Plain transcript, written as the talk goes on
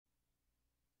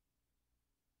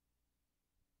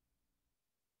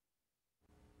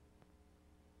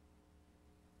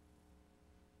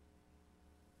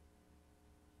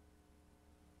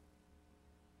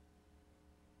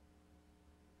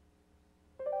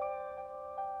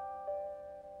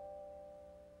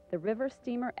The river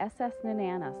steamer SS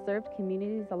Nenana served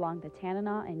communities along the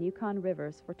Tanana and Yukon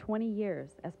rivers for 20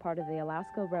 years as part of the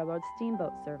Alaska Railroad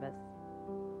steamboat service.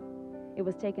 It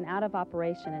was taken out of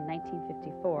operation in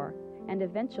 1954 and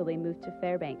eventually moved to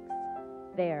Fairbanks.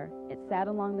 There, it sat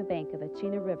along the bank of the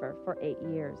Chena River for 8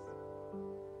 years.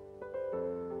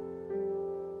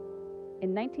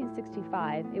 In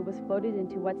 1965, it was floated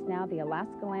into what's now the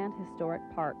Alaskan Historic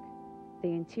Park.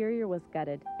 The interior was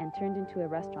gutted and turned into a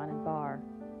restaurant and bar.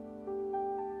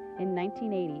 In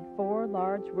 1980, 4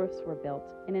 large roofs were built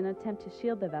in an attempt to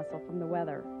shield the vessel from the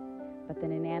weather, but the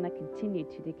Nenana continued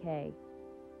to decay.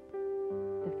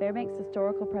 The Fairbanks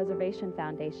Historical Preservation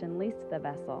Foundation leased the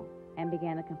vessel and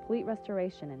began a complete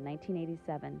restoration in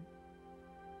 1987.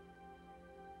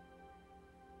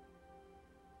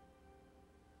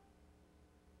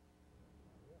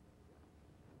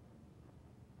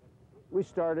 We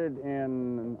started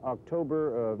in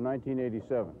October of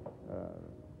 1987.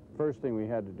 First thing we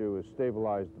had to do was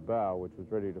stabilize the bow, which was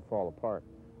ready to fall apart,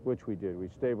 which we did. We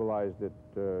stabilized it,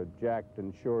 jacked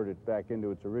and shored it back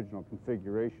into its original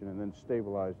configuration, and then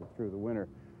stabilized it through the winter.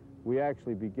 We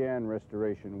actually began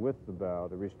restoration with the bow,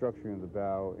 the restructuring of the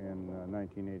bow, in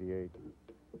 1988.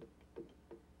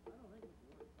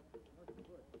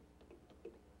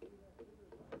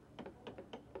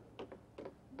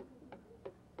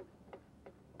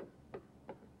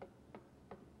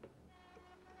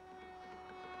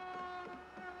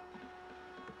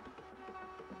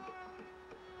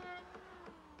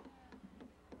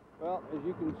 Well, as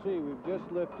you can see, we've just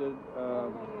lifted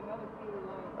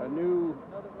a new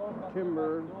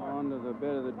timber onto the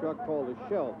bed of the truck called a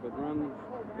shelf. It's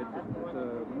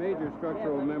a major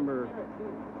structural member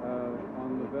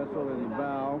on the vessel in the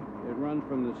bow. It runs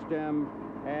from the stem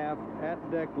aft at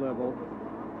deck level.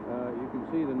 You can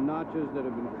see the notches that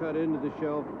have been cut into the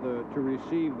shelf to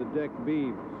receive the deck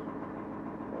beams.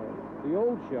 The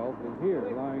old shelf is here,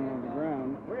 lying on the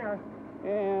ground.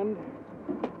 And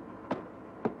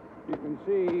you can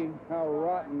see how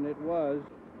rotten it was.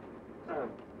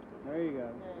 There you go.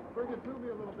 Bring it to me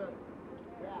a little bit.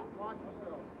 Yeah, watch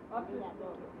yourself. Up to that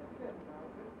road.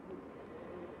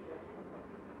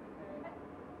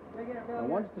 Now,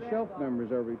 once the shelf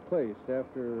members are replaced,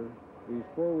 after these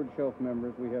forward shelf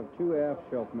members, we have 2 aft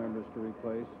shelf members to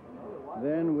replace.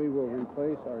 Then we will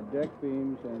replace our deck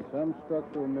beams and some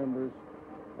structural members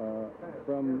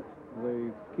from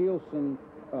the keelson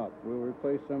up. We'll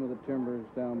replace some of the timbers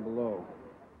down below.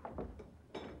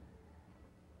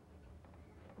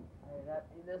 Hey, that'd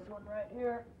be this one right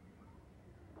here.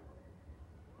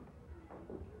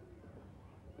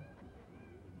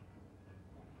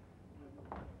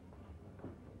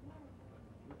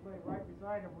 Just lay right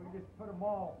beside him. We just put them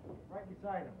all right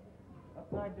beside him,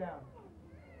 upside down.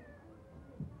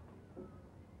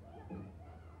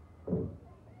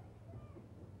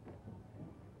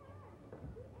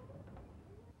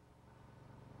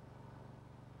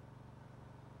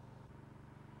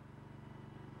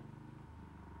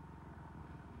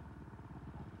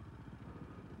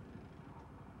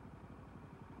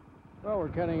 Well, we're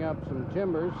cutting up some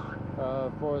timbers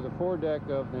for the foredeck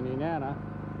of the Nenana.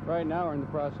 Right now we're in the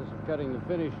process of cutting the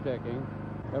finished decking.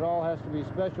 It all has to be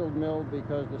special milled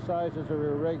because the sizes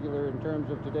are irregular in terms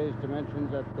of today's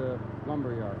dimensions at the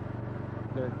lumber yard.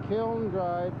 They're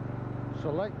kiln-dried,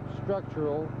 select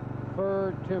structural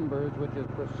fir timbers, which is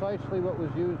precisely what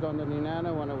was used on the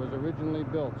Nenana when it was originally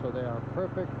built, so they are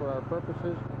perfect for our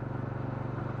purposes.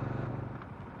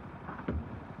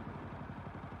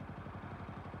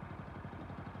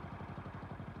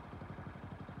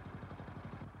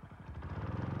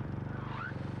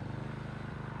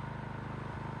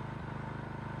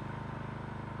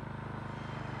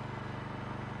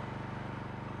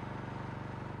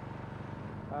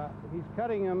 He's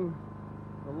cutting them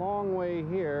the long way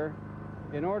here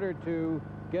in order to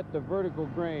get the vertical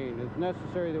grain. It's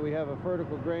necessary that we have a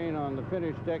vertical grain on the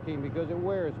finished decking because it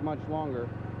wears much longer,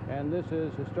 and this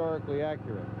is historically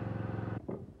accurate.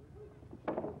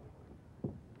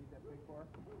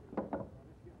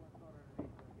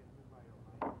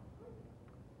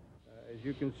 As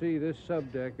you can see, this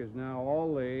subdeck is now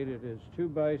all laid. It is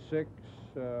 2x6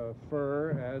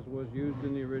 fir, as was used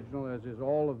in the original, as is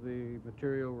all of the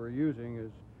material we're using is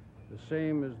the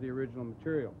same as the original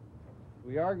material.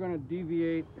 We are going to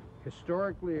deviate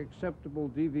historically acceptable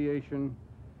deviation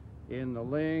in the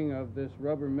laying of this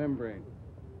rubber membrane.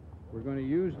 We're going to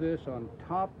use this on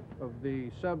top of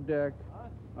the subdeck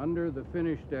under the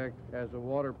finished deck as a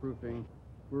waterproofing.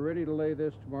 We're ready to lay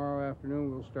this tomorrow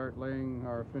afternoon. We'll start laying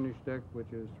our finished deck,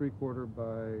 which is 3/4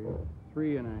 by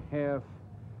 3.5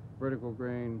 vertical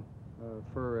grain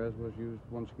fir, as was used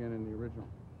once again in the original.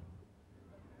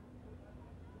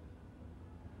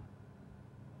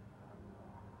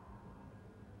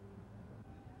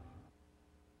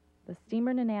 The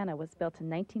steamer Nenana was built in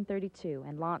 1932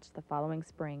 and launched the following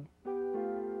spring.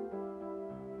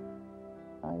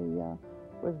 I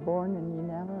was born in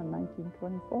Nenana in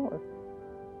 1924.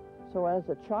 So as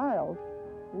a child,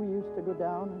 we used to go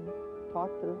down and talk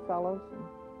to the fellows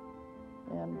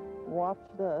and watch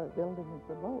the building of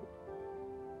the boat.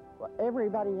 Well,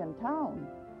 everybody in town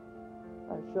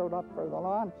showed up for the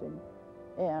launching,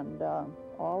 and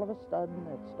all of a sudden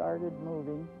it started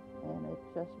moving, and it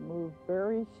just moved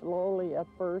very slowly at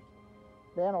first.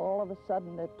 Then all of a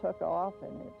sudden it took off,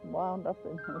 and it wound up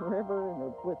in the river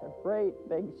with a great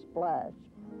big splash.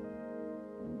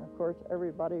 And of course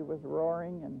everybody was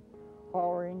roaring and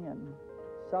hollering and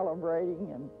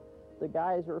celebrating, and the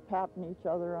guys were patting each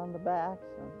other on the backs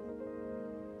and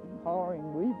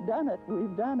hollering, "We've done it,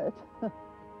 we've done it."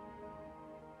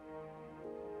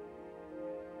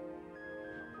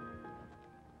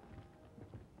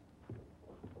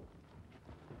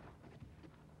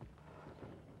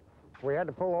 We had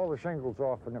to pull all the shingles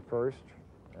off in it first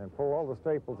and pull all the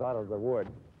staples out of the wood.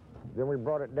 Then we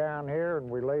brought it down here and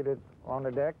we laid it on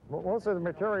the deck. But most of the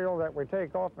material that we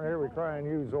take off in here, we try and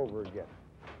use over again.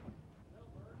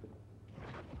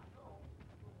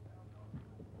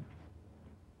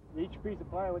 Each piece of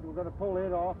plywood, we're going to pull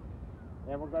it off,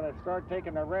 and we're going to start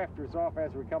taking the rafters off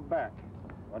as we come back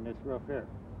on this roof here.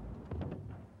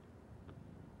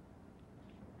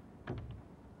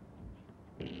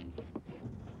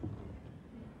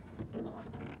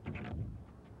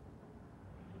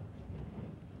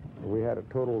 We had a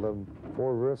total of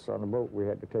 4 roofs on the boat we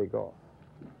had to take off.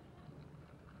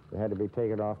 They had to be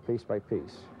taken off piece by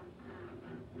piece.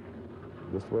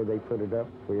 Just the way they put it up,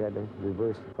 we had to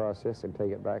reverse the process and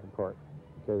take it back apart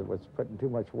because it was putting too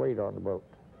much weight on the boat.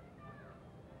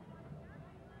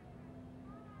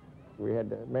 We had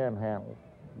to manhandle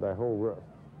the whole roof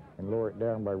and lower it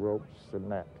down by ropes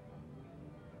and that.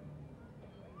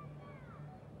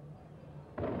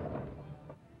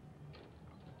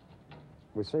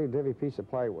 We saved every piece of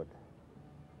plywood,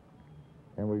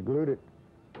 and we glued it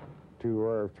to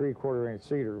our 3/4-inch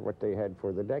cedar, what they had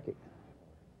for the decking.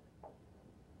 Go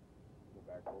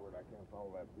back over it, I can't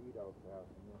follow that bead out now.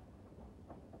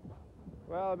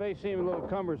 Well, it may seem a little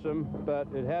cumbersome,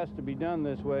 but it has to be done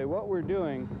this way. What we're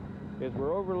doing is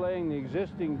we're overlaying the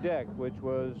existing deck, which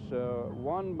was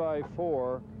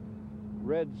 1x4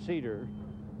 red cedar,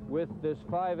 with this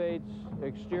 5/8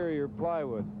 exterior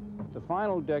plywood. The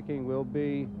final decking will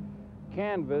be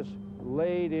canvas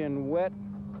laid in wet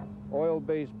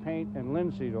oil-based paint and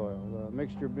linseed oil, the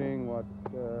mixture being, what,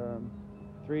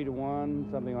 3-to-1,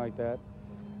 something like that.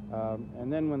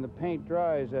 And then when the paint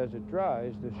dries, as it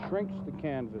dries, this shrinks the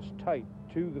canvas tight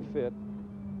to the fit,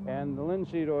 and the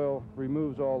linseed oil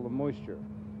removes all the moisture.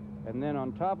 And then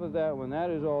on top of that, when that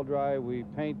is all dry, we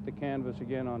paint the canvas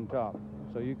again on top.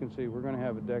 So you can see we're going to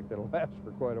have a deck that'll last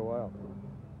for quite a while.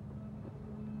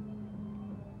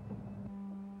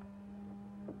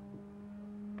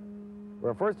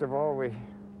 Well, first of all, we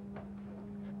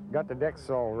got the decks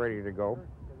all ready to go,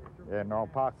 and all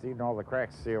epoxied and all the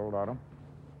cracks sealed on them.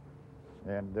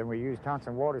 And then we use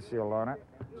Thompson water seal on it.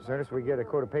 As soon as we get a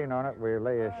coat of paint on it, we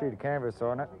lay a sheet of canvas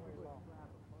on it.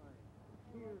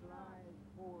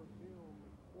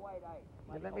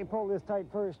 And let me pull this tight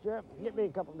first, Jeff. Get me a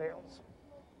couple nails.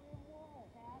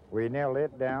 We nail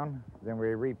it down, then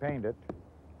we repaint it.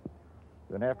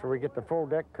 Then after we get the full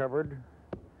deck covered,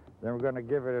 then we're going to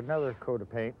give it another coat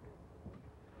of paint.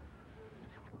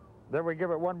 Then we give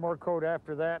it one more coat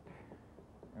after that,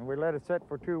 and we let it set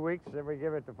for 2 weeks, then we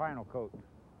give it the final coat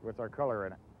with our color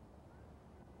in it.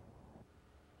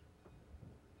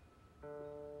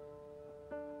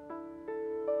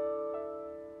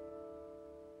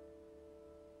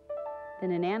 The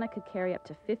Nenana could carry up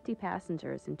to 50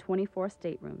 passengers in 24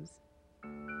 staterooms.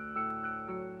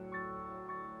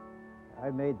 I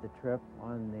made the trip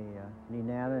on the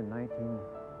Nenana in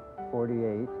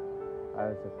 1948. I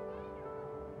was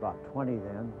about 20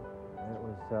 then. It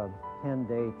was a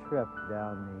 10-day trip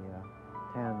down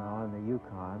on the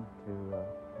Yukon to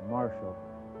Marshall,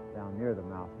 down near the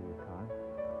mouth of the Yukon.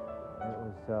 It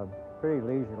was a pretty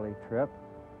leisurely trip.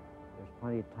 There's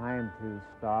plenty of time to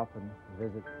stop and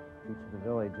visit each of the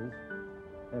villages.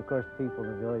 And of course, people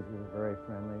in the villages are very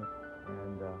friendly.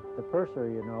 And the purser,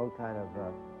 you know, kind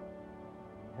of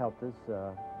helped us,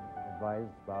 advised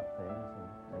us about things,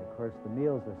 and of course the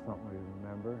meals are something we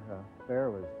remember. Fare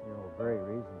was, you know, very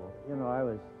reasonable. You know, I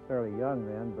was fairly young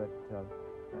then, but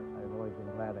I've always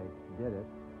been glad I did it.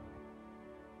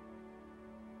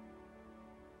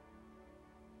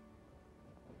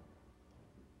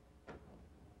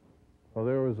 Well,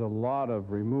 there was a lot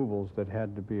of removals that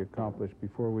had to be accomplished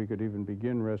before we could even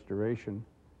begin restoration.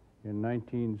 In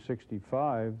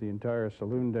 1965, the entire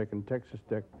saloon deck and Texas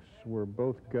decks were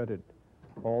both gutted.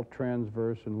 All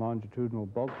transverse and longitudinal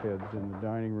bulkheads in the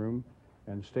dining room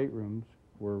and staterooms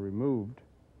were removed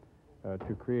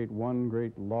to create one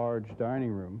great large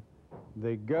dining room.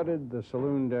 They gutted the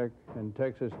saloon deck and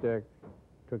Texas deck,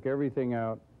 took everything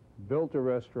out, built a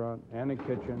restaurant and a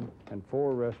kitchen and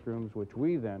 4 restrooms, which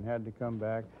we then had to come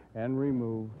back and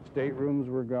remove. Staterooms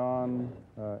were gone,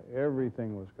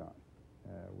 everything was gone.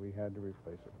 We had to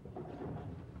replace it.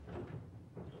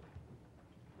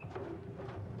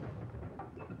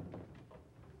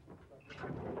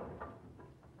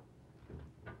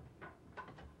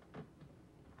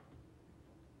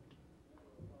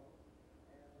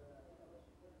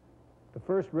 The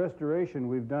first restoration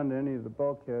we've done to any of the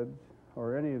bulkheads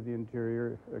or any of the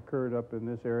interior occurred up in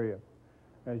this area.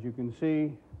 As you can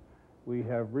see, we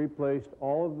have replaced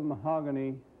all of the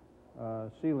mahogany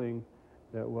ceiling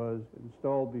that was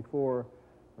installed before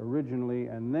originally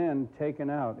and then taken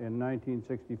out in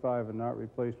 1965 and not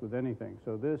replaced with anything.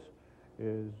 So this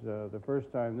is the first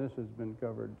time this has been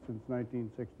covered since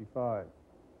 1965.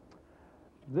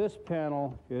 This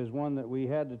panel is one that we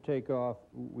had to take off.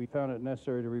 We found it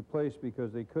necessary to replace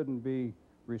because they couldn't be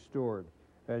restored.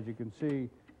 As you can see,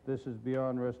 this is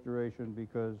beyond restoration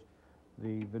because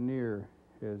the veneer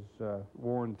is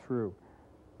worn through.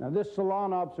 Now this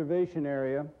salon observation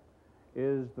area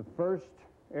is the first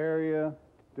area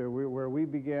where we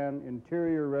began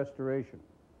interior restoration.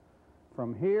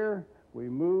 From here, we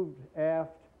moved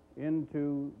aft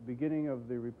into beginning of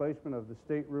the replacement of the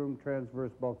stateroom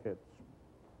transverse bulkheads.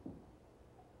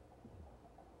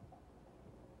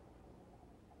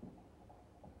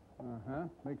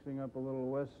 Mixing up a little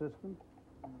West system.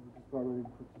 Just about ready to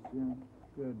put this in.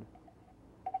 Good.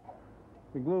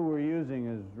 The glue we're using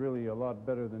is really a lot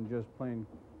better than just plain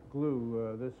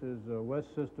glue. This is a West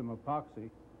System epoxy.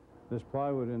 This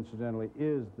plywood, incidentally,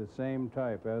 is the same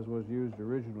type as was used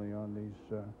originally on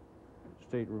these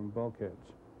stateroom bulkheads.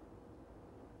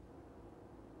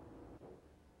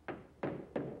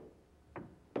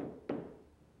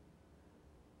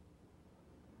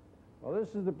 Well,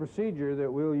 this is the procedure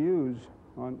that we'll use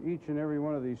on each and every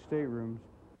one of these staterooms.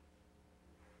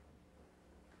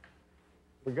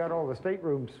 We got all the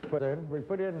staterooms put in. We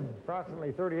put in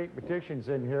approximately 38 petitions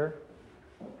in here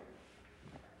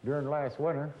during last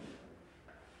winter.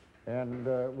 And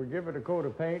we give it a coat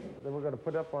of paint. Then we're going to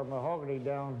put up our mahogany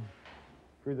down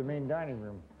through the main dining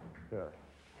room there.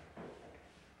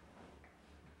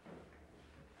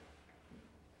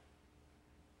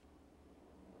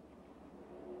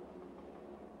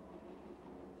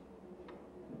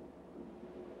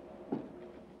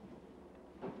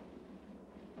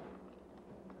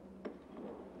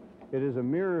 It is a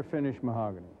mirror finish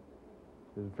mahogany.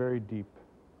 It is very deep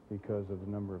because of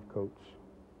the number of coats.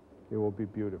 It will be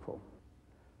beautiful.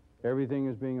 Everything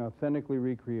is being authentically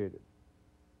recreated.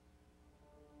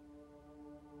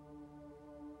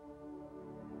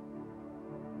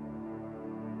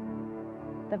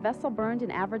 The vessel burned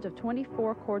an average of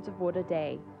 24 cords of wood a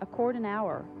day, a cord an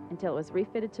hour, until it was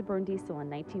refitted to burn diesel in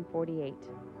 1948.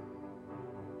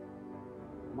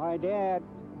 My dad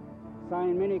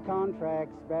signed many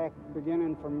contracts back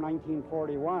beginning from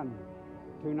 1941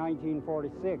 to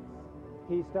 1946.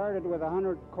 He started with a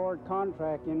 100-cord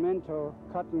contract in Minto,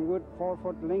 cutting wood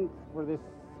 4-foot length for this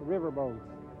riverboat.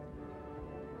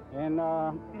 And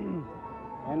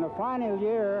in the final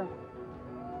year,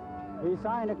 he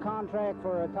signed a contract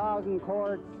for 1,000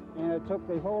 cords, and it took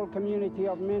the whole community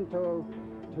of Minto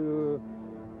to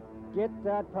get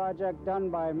that project done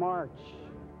by March.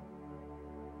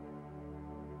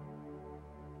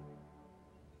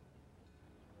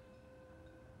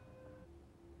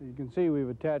 You can see we've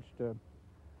attached a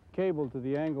cable to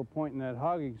the angle point in that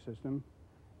hogging system,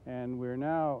 and we're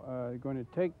now going to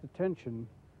take the tension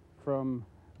from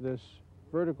this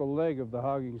vertical leg of the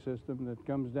hogging system that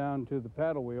comes down to the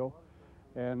paddle wheel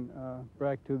and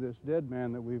back to this dead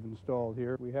man that we've installed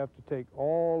here. We have to take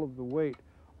all of the weight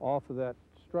off of that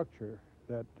structure,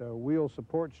 that wheel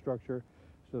support structure,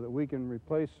 so that we can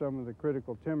replace some of the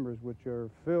critical timbers which are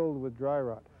filled with dry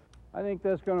rot. I think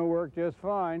that's going to work just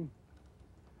fine.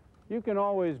 You can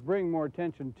always bring more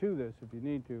tension to this if you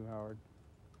need to, Howard.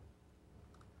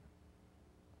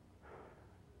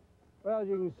 Well, as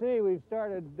you can see, we've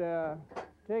started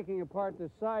taking apart the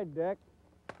side deck.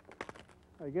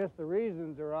 I guess the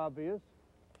reasons are obvious.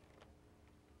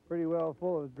 Pretty well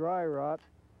full of dry rot.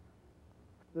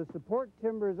 The support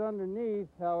timbers underneath,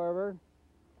 however,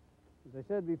 as I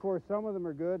said before, some of them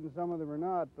are good and some of them are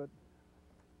not, but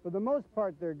for the most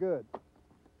part, they're good.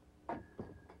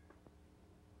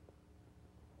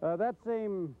 That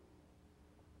same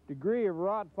degree of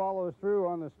rot follows through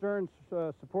on the stern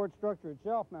support structure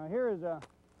itself. Now here's a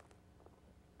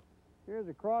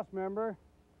cross member,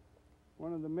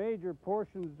 one of the major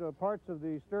portions, parts of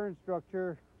the stern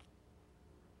structure,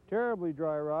 terribly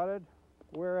dry rotted,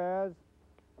 whereas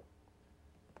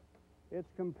its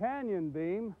companion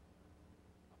beam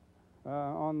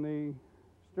on the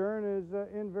stern is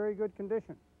in very good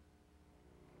condition.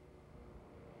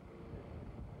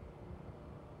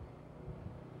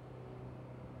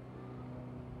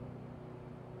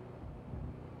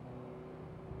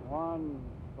 One,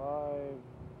 5,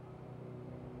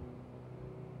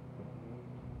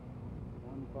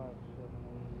 1, 5, 7,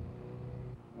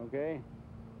 8. Okay.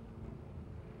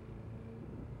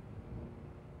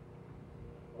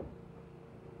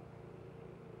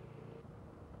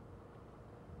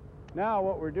 Now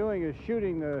what we're doing is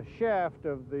shooting the shaft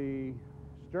of the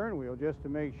stern wheel just to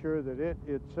make sure that it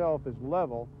itself is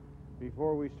level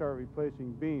before we start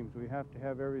replacing beams. We have to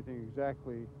have everything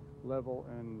exactly level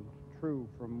and true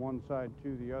from one side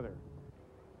to the other.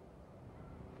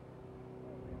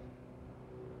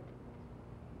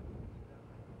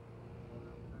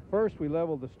 First we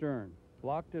leveled the stern,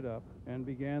 blocked it up, and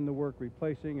began the work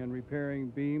replacing and repairing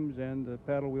beams and the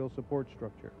paddle wheel support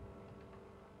structure.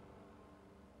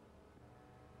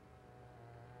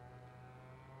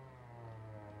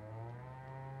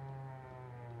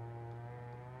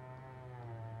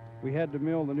 We had to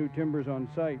mill the new timbers on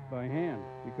site by hand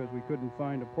because we couldn't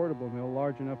find a portable mill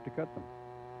large enough to cut them.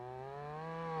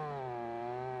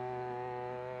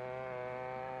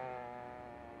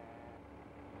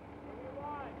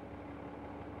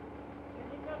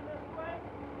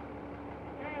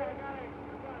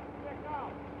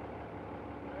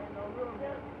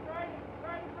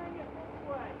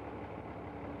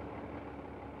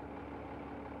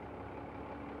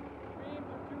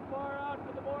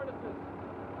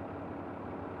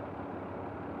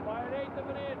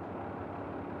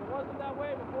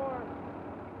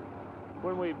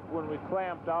 When we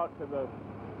clamped out to the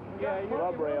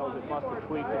rub rails, it must have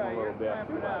tweaked them a little bit. Clamp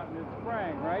it out and it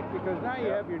sprang, right? Because now you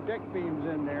have your deck beams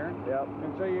in there. Yep.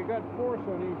 And so you got force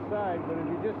on each side, but if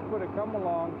you just put a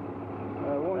come-along,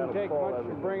 it won't take much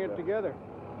to bring it together.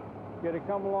 Get a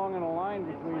come-along and a line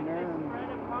between there. And,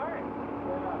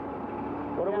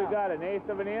 what have we got, 1/8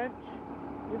 of an inch?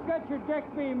 You've got your deck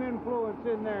beam influence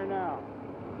in there now.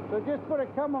 So just put a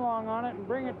come-along on it and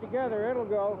bring it together. It'll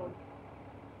go.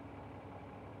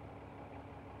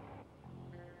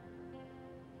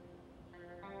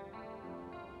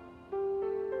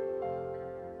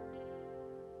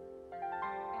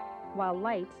 While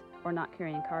light, or not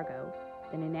carrying cargo,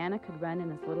 the Nenana could run in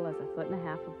as little as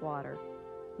 1.5 feet of water.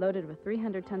 Loaded with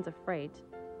 300 tons of freight,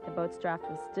 the boat's draft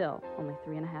was still only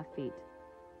 3.5 feet.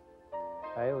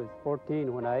 I was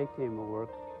 14 when I came to work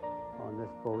on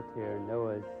this boat here, and there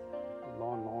was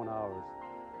long, long hours.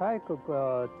 Kayak took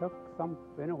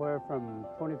anywhere from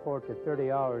 24 to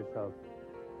 30 hours of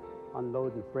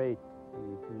unloading freight.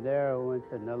 And from there, we went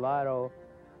to Nulato,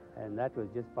 and that was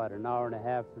just about 1.5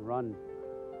 hours to run.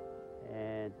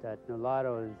 And at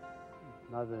Nulato is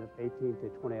another 18 to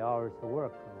 20 hours to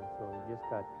work. So you just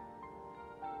got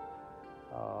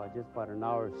just about 1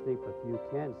 hour's sleep if you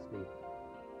can sleep.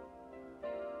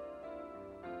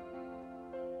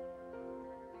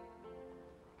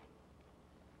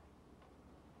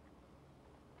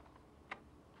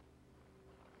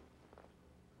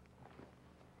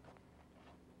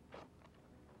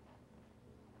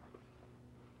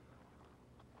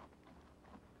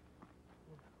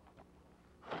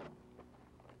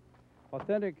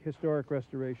 Authentic historic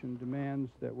restoration demands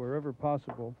that wherever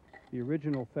possible, the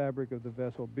original fabric of the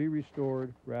vessel be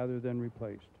restored rather than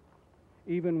replaced,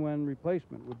 even when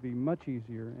replacement would be much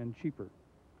easier and cheaper.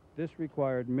 This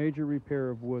required major repair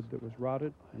of wood that was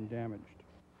rotted and damaged.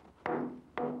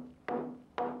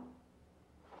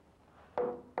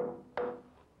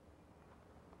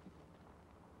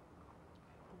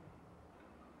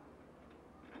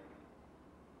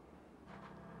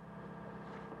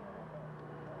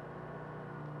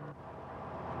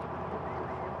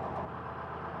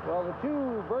 Well, the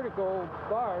two vertical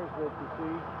bars that you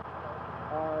see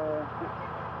are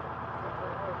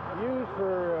used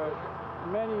for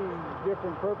many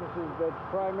different purposes, but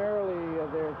primarily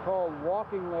they're called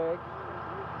walking legs.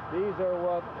 These are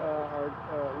what are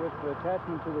with the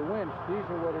attachment to the winch. These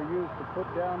are what are used to put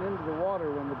down into the water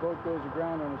when the boat goes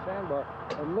aground on a sandbar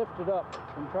and lift it up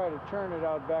and try to turn it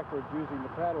out backwards using the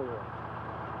paddle wheel.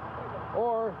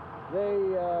 Or They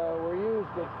were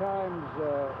used at times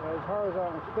as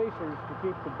horizontal spacers to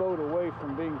keep the boat away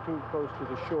from being too close to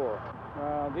the shore.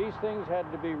 These things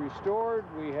had to be restored.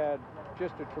 We had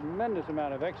just a tremendous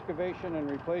amount of excavation and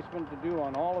replacement to do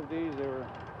on all of these. They were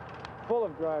full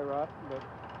of dry rot, but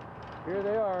here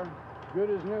they are, good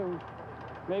as new.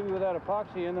 Maybe without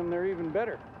epoxy in them, they're even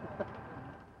better.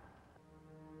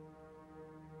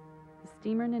 The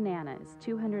steamer Nenana is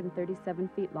 237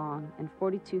 feet long and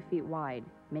 42 feet wide,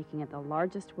 making it the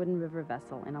largest wooden river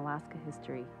vessel in Alaska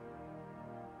history.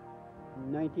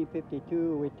 In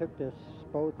 1952, we took this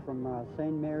boat from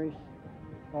St. Mary's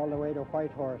all the way to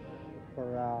Whitehorse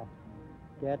for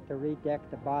they had to redeck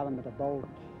the bottom of the boat.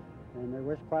 And there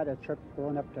was quite a trip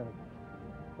going up to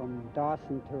from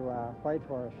Dawson to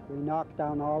Whitehorse. We knocked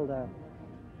down all the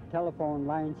telephone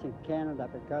lines in Canada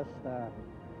because the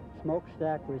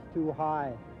smokestack was too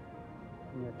high.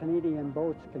 And the Canadian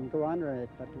boats can go under it,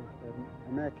 but the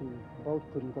American boat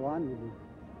couldn't go under it.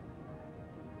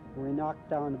 We knocked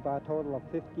down about a total of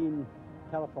 15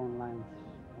 telephone lines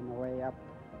on the way up.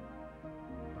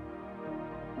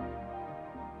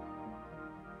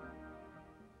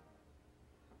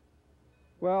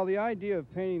 Well, the idea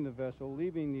of painting the vessel,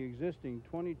 leaving the existing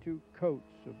 22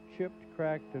 coats of chipped,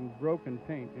 cracked, and broken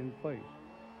paint in place,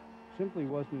 simply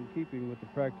wasn't in keeping with the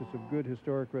practice of good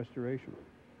historic restoration.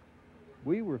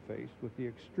 We were faced with the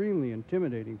extremely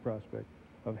intimidating prospect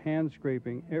of hand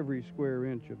scraping every square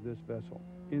inch of this vessel,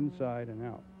 inside and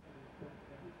out.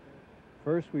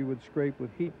 First, we would scrape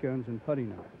with heat guns and putty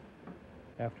knives.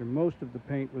 After most of the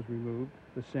paint was removed,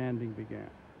 the sanding began.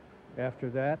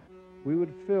 After that, we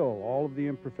would fill all of the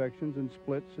imperfections and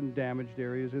splits and damaged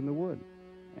areas in the wood.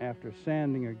 After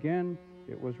sanding again,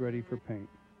 it was ready for paint.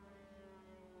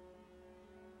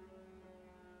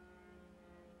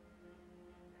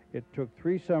 It took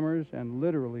 3 summers and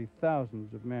literally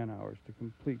thousands of man-hours to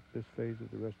complete this phase of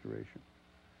the restoration.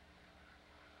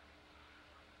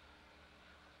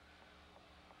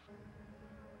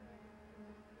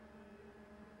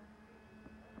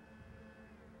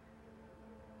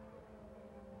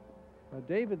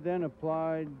 David then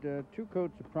applied 2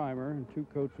 coats of primer and 2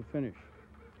 coats of finish.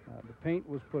 The paint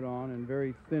was put on in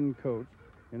very thin coats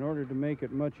in order to make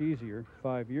it much easier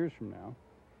 5 years from now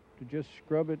to just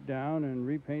scrub it down and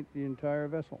repaint the entire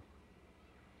vessel.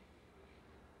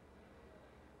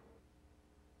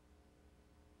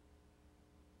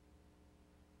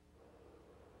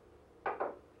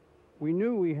 We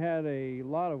knew we had a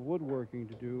lot of woodworking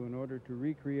to do in order to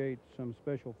recreate some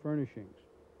special furnishings.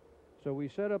 So we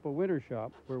set up a winter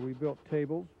shop where we built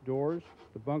tables, doors,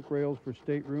 the bunk rails for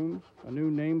staterooms, a new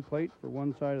nameplate for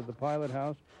one side of the pilot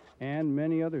house, and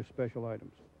many other special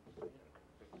items.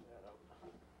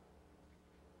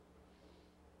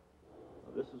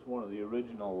 This is one of the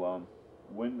original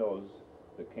windows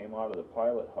that came out of the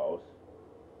pilot house.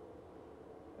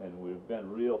 And we've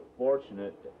been real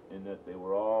fortunate in that they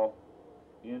were all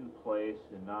in place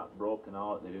and not broken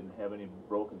out. They didn't have any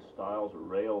broken stiles or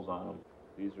rails on them.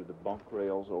 These are the bunk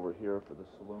rails over here for the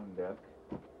saloon deck.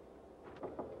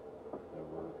 There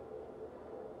were,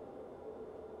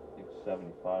 I think,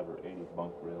 75 or 80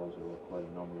 bunk rails. There were quite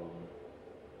a number of them.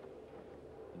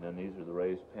 And then these are the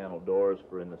raised panel doors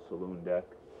for in the saloon deck.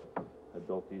 I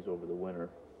built these over the winter.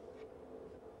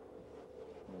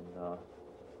 And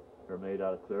they're made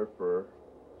out of clear fir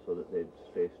so that they'd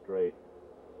stay straight.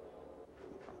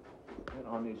 And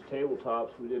on these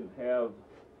tabletops, we didn't have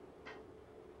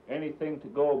anything to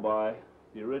go by.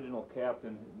 The original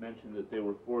captain mentioned that they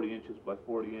were 40 inches by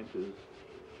 40 inches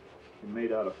and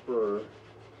made out of fir.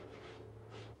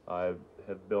 I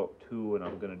have built 2, and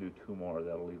I'm going to do 2 more.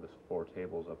 That'll leave us 4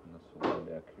 tables up in the saloon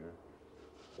deck here.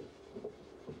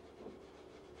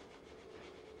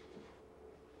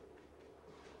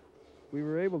 We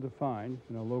were able to find,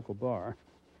 in a local bar,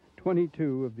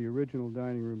 22 of the original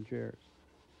dining room chairs.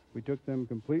 We took them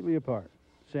completely apart,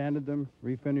 sanded them,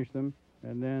 refinished them,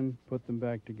 and then put them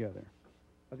back together.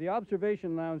 The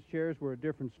observation lounge chairs were a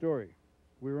different story.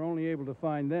 We were only able to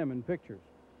find them in pictures.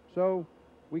 So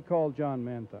we called John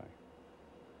Manthei.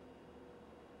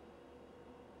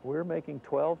 We're making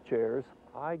 12 chairs.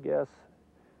 I guess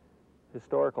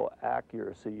historical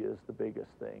accuracy is the biggest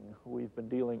thing. We've been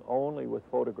dealing only with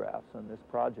photographs on this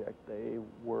project. They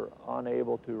were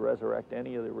unable to resurrect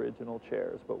any of the original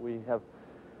chairs, but we have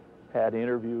had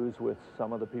interviews with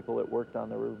some of the people that worked on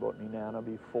the riverboat Nenana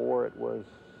before it was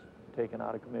taken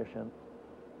out of commission.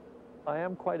 I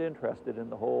am quite interested in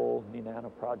the whole Nenana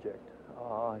project.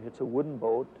 It's a wooden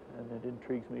boat, and it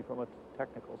intrigues me from a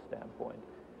technical standpoint.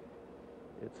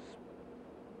 It's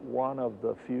one of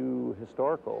the few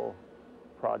historical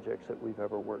projects that we've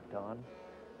ever worked on.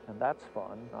 And that's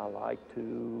fun. I like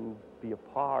to be a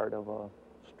part of a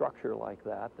structure like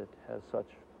that that has such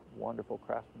wonderful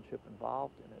craftsmanship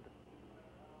involved in it.